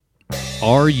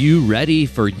Are you ready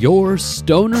for your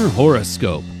Stoner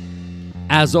Horoscope?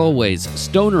 As always,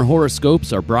 Stoner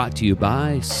Horoscopes are brought to you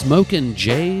by Smokin'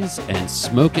 Jays and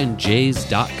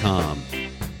SmokinJays.com.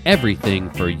 Everything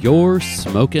for your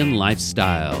smokin'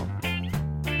 lifestyle.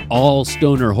 All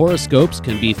Stoner Horoscopes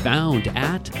can be found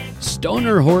at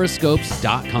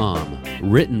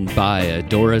StonerHoroscopes.com, written by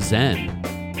Adora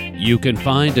Zen. You can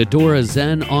find Adora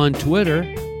Zen on Twitter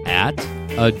at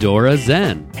Adora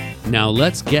Zen. Now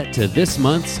let's get to this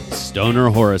month's Stoner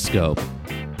Horoscope.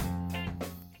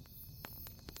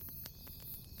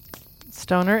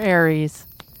 Stoner Aries.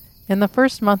 In the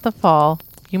first month of fall,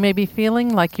 you may be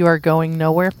feeling like you are going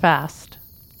nowhere fast.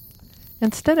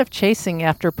 Instead of chasing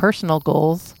after personal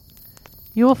goals,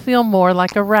 you will feel more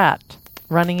like a rat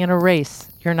running in a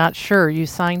race you're not sure you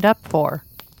signed up for.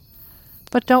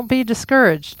 But don't be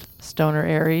discouraged, Stoner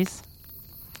Aries.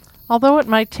 Although it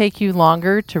might take you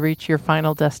longer to reach your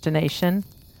final destination,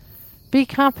 be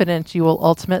confident you will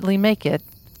ultimately make it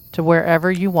to wherever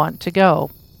you want to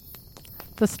go.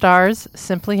 The stars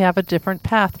simply have a different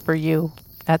path for you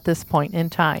at this point in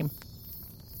time.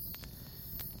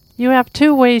 You have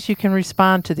two ways you can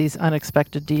respond to these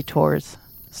unexpected detours,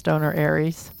 Stoner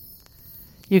Aries.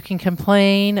 You can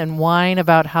complain and whine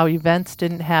about how events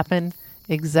didn't happen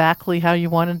exactly how you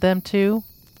wanted them to,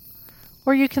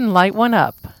 or you can light one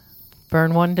up,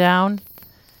 burn one down,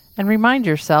 and remind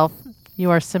yourself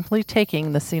you are simply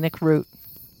taking the scenic route.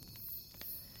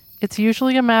 It's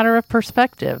usually a matter of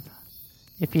perspective.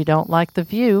 If you don't like the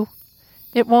view,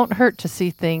 it won't hurt to see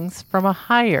things from a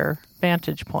higher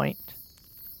vantage point.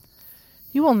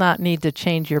 You will not need to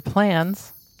change your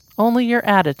plans, only your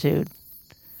attitude.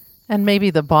 And maybe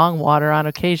the bong water on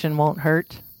occasion won't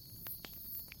hurt.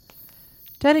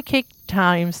 Dedicate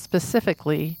time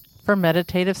specifically for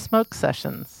meditative smoke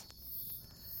sessions.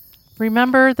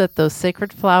 Remember that those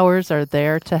sacred flowers are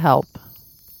there to help.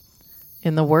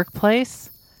 In the workplace,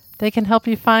 they can help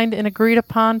you find an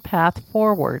agreed-upon path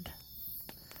forward.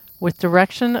 With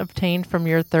direction obtained from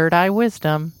your third eye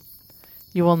wisdom,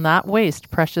 you will not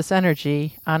waste precious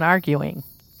energy on arguing.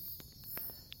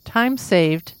 Time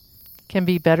saved can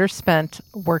be better spent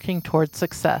working toward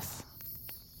success.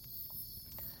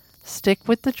 Stick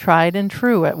with the tried and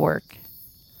true at work.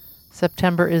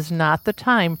 September is not the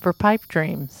time for pipe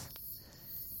dreams.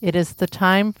 It is the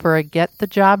time for a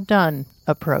get-the-job-done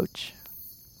approach.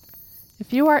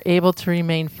 If you are able to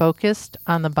remain focused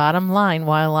on the bottom line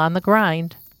while on the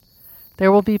grind,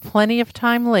 there will be plenty of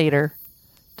time later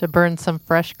to burn some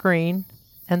fresh green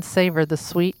and savor the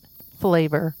sweet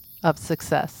flavor of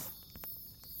success.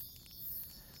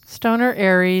 Stoner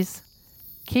Aries,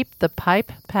 keep the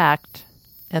pipe packed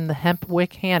and the hemp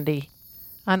wick handy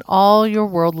on all your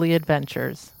worldly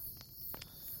adventures.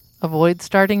 Avoid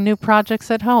starting new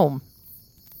projects at home.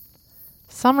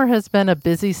 Summer has been a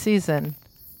busy season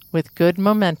with good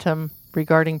momentum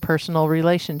regarding personal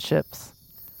relationships,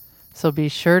 so be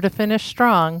sure to finish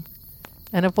strong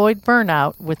and avoid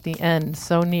burnout with the end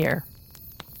so near.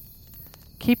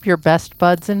 Keep your best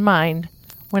buds in mind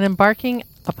when embarking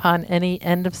upon any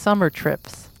end-of-summer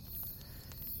trips.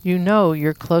 You know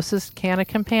your closest canna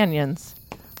companions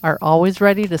are always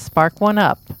ready to spark one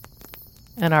up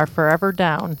and are forever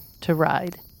down to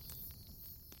ride.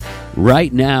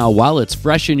 Right now, while it's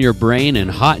fresh in your brain and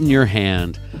hot in your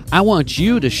hand, I want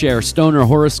you to share Stoner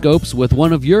Horoscopes with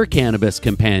one of your cannabis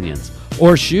companions,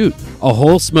 or shoot, a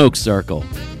whole smoke circle.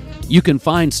 You can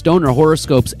find Stoner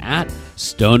Horoscopes at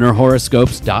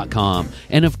StonerHoroscopes.com.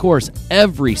 And of course,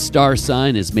 every star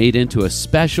sign is made into a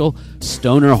special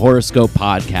Stoner Horoscope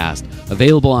podcast,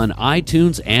 available on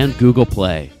iTunes and Google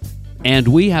Play. And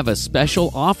we have a special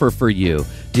offer for you.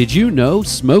 Did you know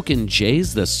Smokin'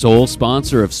 Jays, the sole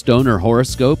sponsor of Stoner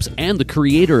Horoscopes and the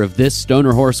creator of this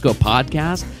Stoner Horoscope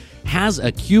podcast, has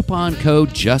a coupon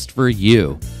code just for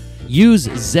you. Use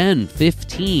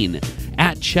Zen15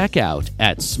 at checkout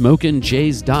at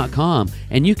SmokinJays.com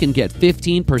and you can get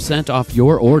 15% off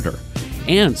your order.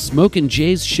 And Smokin'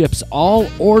 Jays ships all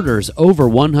orders over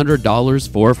 $100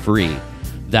 for free.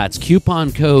 That's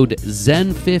coupon code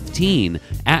ZEN15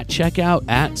 at checkout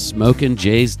at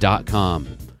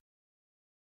SmokinJays.com.